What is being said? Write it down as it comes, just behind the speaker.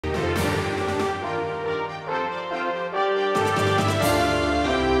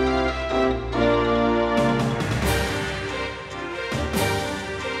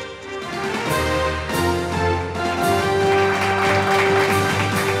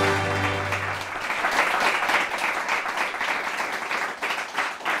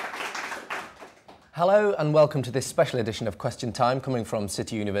Hello and welcome to this special edition of Question Time coming from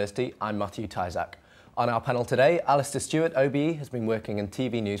City University. I'm Matthew Tyzak. On our panel today, Alistair Stewart OBE has been working in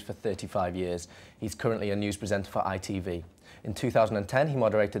TV news for 35 years. He's currently a news presenter for ITV. In 2010, he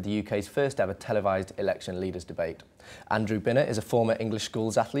moderated the UK's first ever televised election leaders debate. Andrew Binner is a former English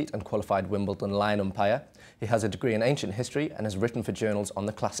schools athlete and qualified Wimbledon lion umpire. He has a degree in ancient history and has written for journals on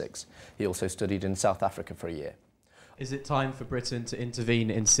the classics. He also studied in South Africa for a year. Is it time for Britain to intervene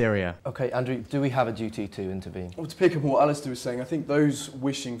in Syria? OK, Andrew, do we have a duty to intervene? Well, to pick up on what Alistair was saying, I think those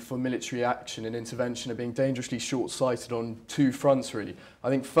wishing for military action and intervention are being dangerously short-sighted on two fronts, really. I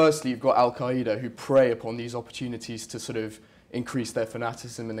think, firstly, you've got Al-Qaeda, who prey upon these opportunities to sort of increase their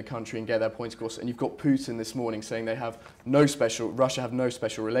fanaticism in the country and get their points across. And you've got Putin this morning saying Russia have no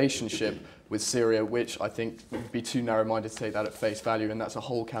special relationship with Syria, which I think would be too narrow-minded to take that at face value, and that's a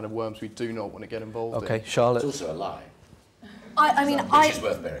whole can of worms we do not want to get involved in. OK, Charlotte. It's also a lie.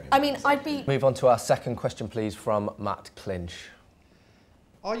 I'd be... Move on to our second question, please, from Matt Clinch.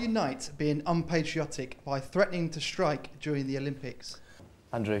 Are Unite being unpatriotic by threatening to strike during the Olympics?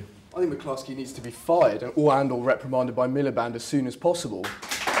 Andrew. I think McCluskey needs to be fired and/or reprimanded by Miliband as soon as possible.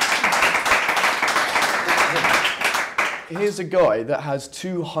 Here's a guy that has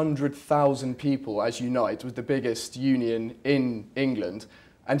 200,000 people as Unite, with the biggest union in England,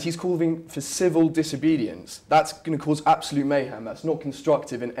 and he's calling for civil disobedience. That's going to cause absolute mayhem. That's not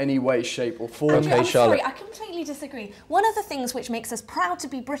constructive in any way, shape or form. Andrew, I'm sorry, I completely disagree. One of the things which makes us proud to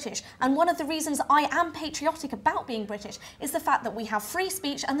be British, and one of the reasons I am patriotic about being British, is the fact that we have free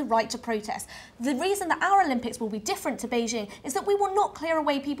speech and the right to protest. The reason that our Olympics will be different to Beijing is that we will not clear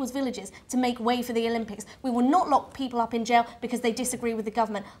away people's villages to make way for the Olympics. We will not lock people up in jail because they disagree with the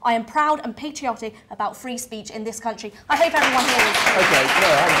government. I am proud and patriotic about free speech in this country. I hope everyone here is. OK,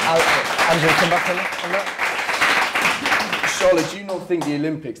 no. Andrew, come back on that. Charlotte, do you not think the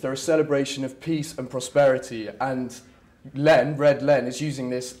Olympics, they're a celebration of peace and prosperity, and Red Len, is using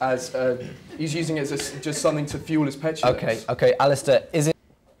this as just something to fuel his petulance? OK, Alistair, is it...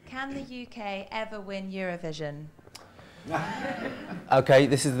 Can the UK ever win Eurovision? OK,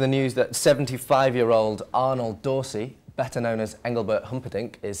 this is the news that 75-year-old Arnold Dorsey, better known as Engelbert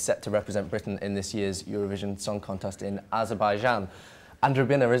Humperdinck, is set to represent Britain in this year's Eurovision Song Contest in Azerbaijan. Andrew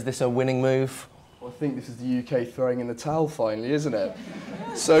Binner, is this a winning move? Well, I think this is the UK throwing in the towel finally, isn't it?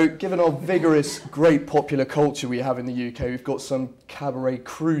 So, given our vigorous, great popular culture we have in the UK, we've got some cabaret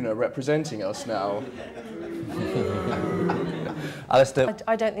crooner representing us now. Alistair?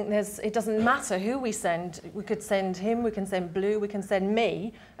 I don't think it doesn't matter who we send. We could send him, we can send Blue, we can send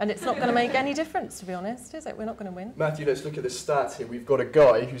me, and it's not going to make any difference, to be honest, is it? We're not going to win. Matthew, let's look at the stats here. We've got a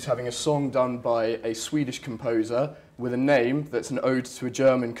guy who's having a song done by a Swedish composer with a name that's an ode to a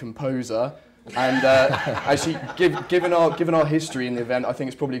German composer. And actually, given our history in the event, I think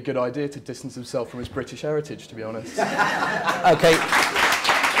it's probably a good idea to distance himself from his British heritage, to be honest. OK.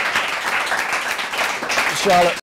 Charlotte.